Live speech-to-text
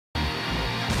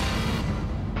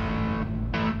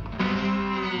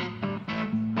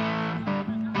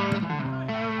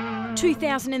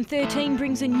2013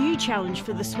 brings a new challenge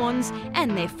for the Swans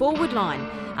and their forward line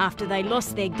after they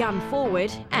lost their gun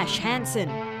forward, Ash Hanssen.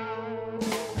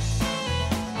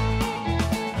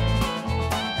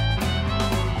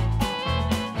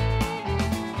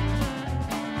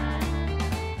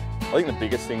 I think the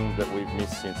biggest thing that we've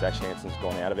missed since Ash Hanssen's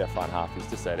gone out of our front half is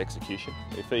just that execution.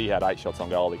 If he had 8 shots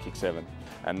on goal, he kicked 7.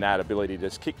 And that ability to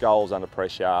just kick goals under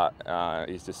pressure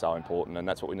is just so important, and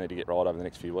that's what we need to get right over the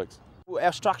next few weeks.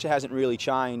 Our structure hasn't really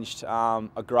changed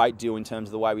a great deal in terms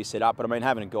of the way we set up, but I mean,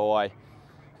 having a guy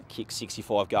kick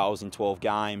 65 goals in 12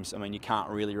 games, I mean, you can't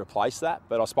really replace that.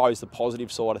 But I suppose the positive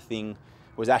side of thing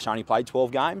was Ash only played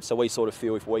 12 games, so we sort of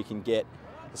feel if we can get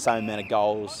the same amount of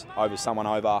goals over someone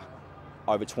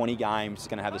over 20 games, it's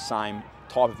going to have the same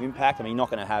type of impact. I mean, you're not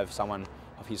going to have someone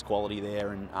of his quality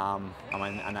there, and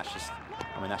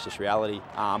that's just reality.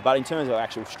 But in terms of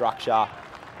actual structure,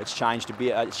 it's changed a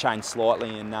bit. It's changed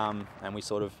slightly, and we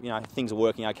sort of, things are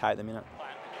working okay at the minute.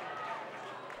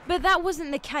 But that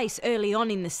wasn't the case early on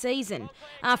in the season.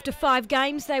 After 5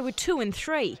 games, they were 2 and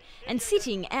 3 and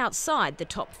sitting outside the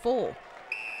top 4.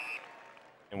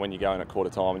 And when you go in at quarter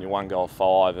time and you're 1 goal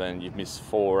 5 and you've missed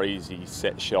 4 easy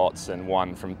set shots and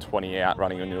 1 from 20 out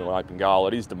running into an open goal,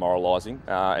 it is demoralising.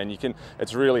 And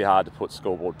it's really hard to put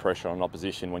scoreboard pressure on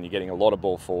opposition when you're getting a lot of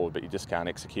ball forward but you just can't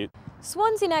execute.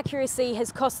 Swans' inaccuracy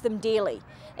has cost them dearly.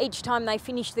 Each time they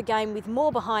finish the game with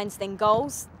more behinds than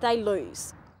goals, they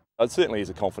lose. It certainly is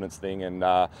a confidence thing, and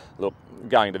look,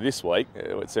 going into this week,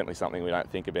 it's certainly something we don't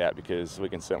think about because we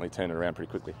can certainly turn it around pretty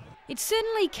quickly. It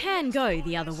certainly can go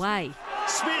the other way.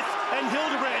 Smith and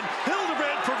Hildebrand.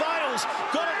 Hildebrand prevails,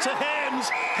 got it to Hams.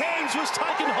 Hams was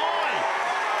taken high.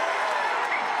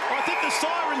 I think the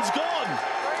siren's gone.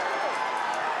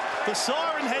 The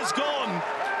siren has gone.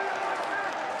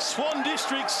 Swan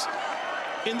Districts,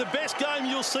 in the best game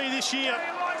you'll see this year,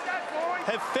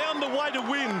 have found the way to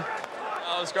win.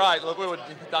 It was great. Look, we were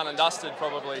done and dusted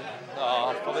probably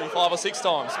 5 or 6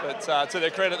 times, but to their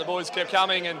credit, the boys kept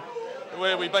coming, and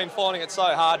we've been finding it so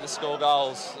hard to score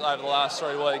goals over the last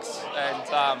 3 weeks,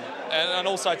 and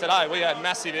also today we had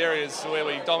massive areas where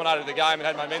we dominated the game and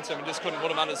had momentum and just couldn't put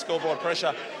them under scoreboard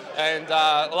pressure. And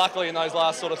luckily in those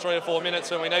last sort of 3 or 4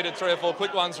 minutes when we needed 3 or 4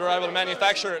 quick ones, we were able to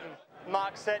manufacture it.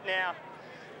 Mark set now.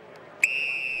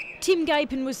 Tim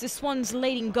Geappen was the Swans'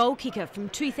 leading goal kicker from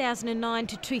 2009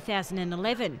 to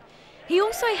 2011. He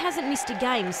also hasn't missed a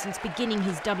game since beginning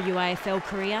his WAFL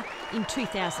career in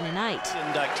 2008.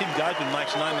 And Tim Geappen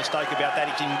makes no mistake about that.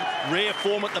 He's in rare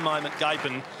form at the moment,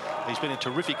 Geappen. He's been a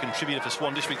terrific contributor for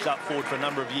Swan Districts up forward for a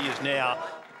number of years now.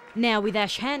 Now with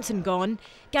Ash Hanssen gone,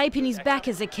 Geappen is back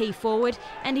as a key forward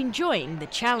and enjoying the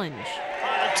challenge.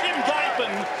 Tim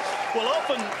Geappen, well,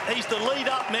 often he's the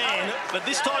lead-up man, but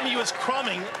this time he was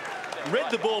crumbing.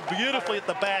 Read the ball beautifully at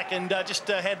the back and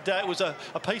it was a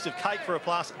piece of cake for a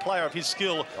player of his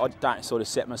skill. I don't sort of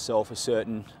set myself a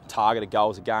certain target of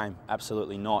goals a game,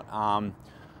 absolutely not.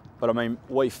 But I mean,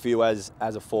 we feel as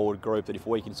a forward group that if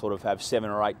we can sort of have 7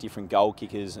 or 8 different goal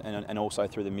kickers and also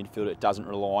through the midfield, it doesn't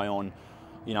rely on,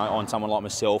 on someone like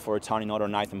myself or a Tony Knight or a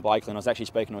Nathan Blakely. And I was actually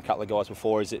speaking to a couple of guys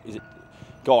before, is it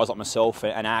guys like myself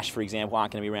and Ash, for example,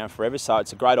 aren't going to be around forever, so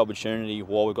it's a great opportunity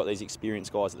while we've got these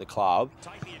experienced guys at the club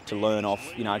to learn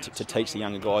off, to teach the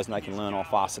younger guys, and they can learn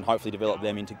off us and hopefully develop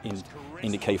them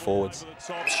into key forwards.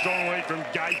 Top strong lead from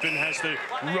Geappen, has to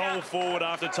roll forward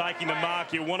after taking the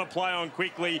mark. You want to play on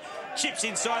quickly, chips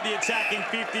inside the attacking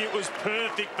 50. It was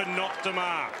perfect but not to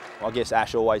mark. I guess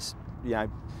Ash always,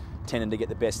 tended to get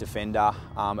the best defender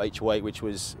each week, which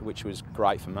was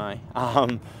great for me.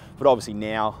 But obviously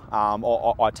now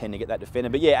I tend to get that defender.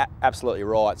 But yeah, absolutely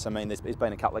right. So I mean, there's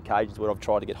been a couple of occasions where I've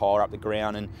tried to get higher up the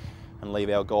ground and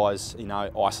leave our guys,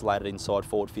 isolated inside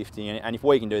forward 50. And if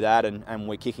we can do that and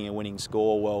we're kicking a winning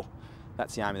score, well,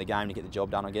 that's the aim of the game, to get the job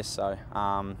done, I guess. So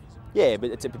yeah, but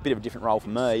it's a bit of a different role for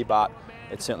me, but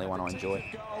it's certainly one I enjoy.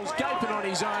 Geappen on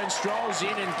his own strolls in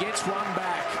and gets one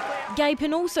back.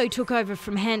 Geappen also took over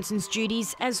from Hanssen's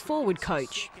duties as forward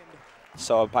coach.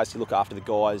 So I basically look after the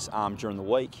guys during the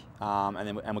week,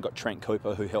 and we've got Trent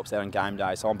Cooper who helps out on game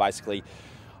day. So I'm basically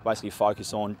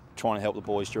focus on trying to help the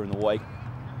boys during the week.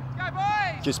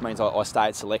 Just means I stay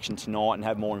at selection tonight and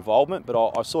have more involvement, but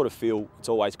I sort of feel it's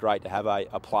always great to have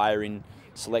a player in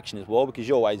selection as well, because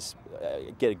you always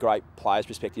get a great player's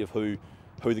perspective of who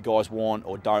the guys want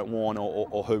or don't want,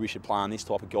 or who we should play on this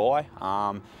type of guy,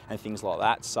 and things like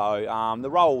that. So the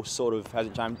role sort of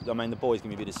hasn't changed. I mean, the boys give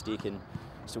me a bit of stick and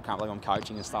still can't believe I'm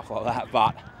coaching and stuff like that,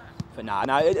 but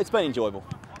no, it's been enjoyable.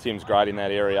 Tim's great in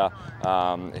that area.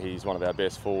 He's one of our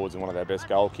best forwards and one of our best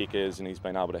goal kickers, and he's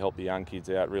been able to help the young kids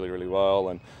out really, really well.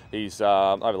 And he's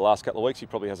over the last couple of weeks, he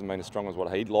probably hasn't been as strong as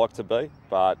what he'd like to be,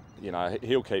 but you know,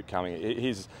 he'll keep coming.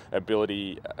 His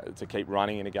ability to keep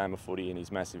running in a game of footy and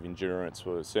his massive endurance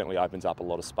certainly opens up a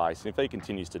lot of space. And if he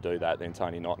continues to do that, then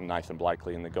Tony Knott and Nathan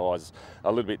Blakely and the guys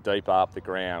a little bit deeper up the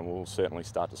ground will certainly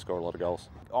start to score a lot of goals.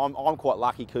 I'm quite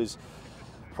lucky because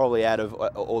probably out of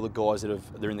all the guys that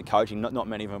are in the coaching, not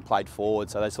many of them played forward,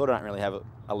 so they sort of don't really have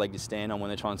a leg to stand on when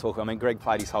they're trying to talk. I mean, Greg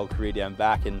played his whole career down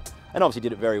back and obviously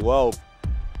did it very well.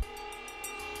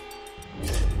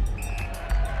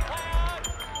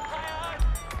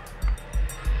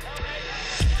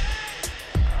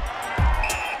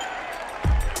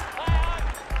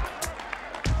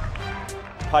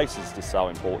 Pace is just so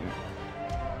important,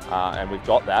 and we've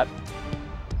got that.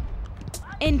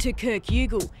 Enter Kirk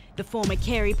Ugle. The former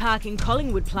Carey Park and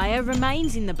Collingwood player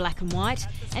remains in the black and white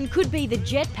and could be the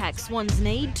jetpack Swans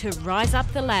need to rise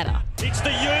up the ladder. It's the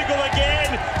Ugle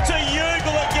again, to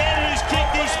Ugle again, who's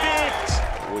kicked his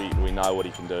fifth. We know what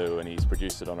he can do, and he's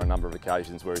produced it on a number of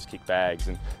occasions where he's kicked bags,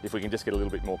 and if we can just get a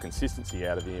little bit more consistency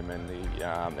out of him and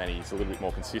he's a little bit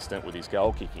more consistent with his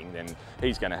goal kicking, then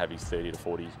he's going to have his 30 to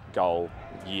 40 goal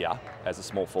year as a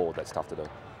small forward. That's tough to do.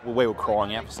 Well, we were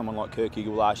crying out for someone like Kirk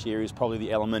Ugle last year. He was probably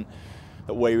the element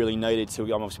that we really needed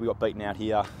to. Obviously, we got beaten out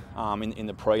here in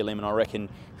the prelim, and I reckon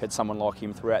had someone like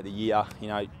him throughout the year, you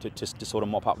know, to sort of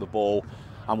mop up the ball,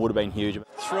 would have been huge.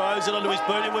 Throws it onto his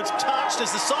boot. It was touched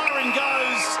as the siren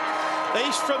goes.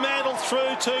 East Fremantle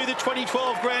through to the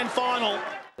 2012 Grand Final.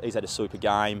 He's had a super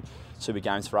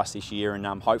games for us this year, and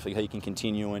hopefully he can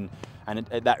continue, and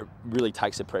that really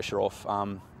takes the pressure off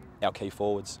our key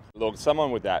forwards. Look,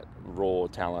 someone with that raw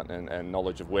talent and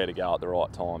knowledge of where to go at the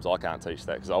right times, I can't teach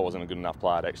that because I wasn't a good enough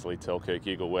player to actually tell Kirk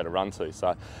Ugle where to run to.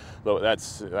 So, look,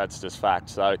 that's just fact.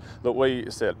 So, look, we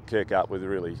set Kirk up with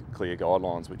really clear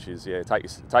guidelines, which is, yeah, take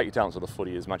your talents with the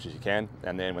footy as much as you can,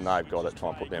 and then when they've got it, try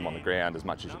and put them on the ground as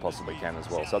much as you possibly can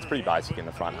as well. So it's pretty basic in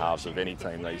the front halves of any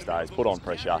team these days. Put on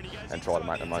pressure and try to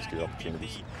make the most of the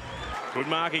opportunities. Good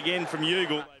mark again from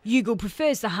Ugle. Ugle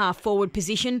prefers the half-forward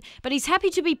position, but he's happy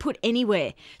to be put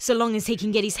anywhere, so long as he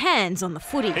can get his hands on the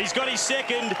footy. He's got his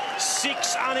second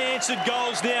 6 unanswered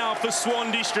goals now for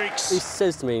Swan Districts. He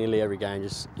says to me nearly every game,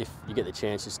 just if you get the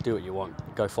chance, just do what you want.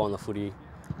 Go find the footy,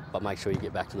 but make sure you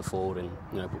get back to the forward and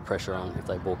put pressure on if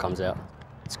that ball comes out.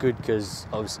 It's good because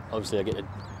obviously I get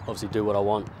to do what I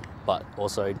want, but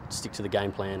also stick to the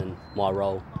game plan and my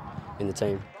role in the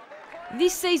team.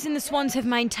 This season, the Swans have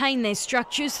maintained their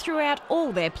structures throughout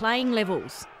all their playing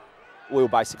levels. We'll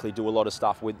basically do a lot of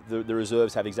stuff with the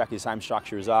reserves have exactly the same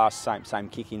structure as us, same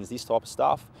kick-ins, this type of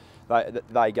stuff.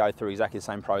 They go through exactly the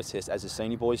same process as the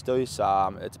senior boys do,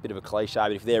 so it's a bit of a cliche,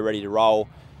 but if they're ready to roll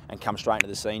and come straight into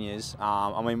the seniors,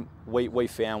 I mean, we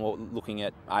found, looking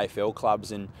at AFL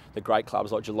clubs and the great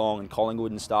clubs like Geelong and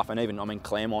Collingwood and stuff, and even, I mean,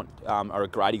 Claremont are a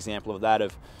great example of that,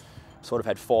 of sort of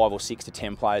had 5 or 6 to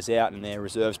 10 players out, and their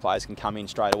reserves players can come in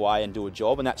straight away and do a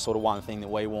job, and that's sort of one thing that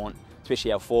we want,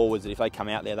 especially our forwards, that if they come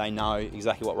out there, they know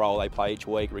exactly what role they play each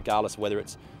week, regardless of whether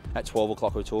it's at 12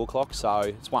 o'clock or 2 o'clock. So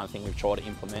it's one thing we've tried to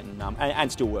implement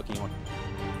and still working on.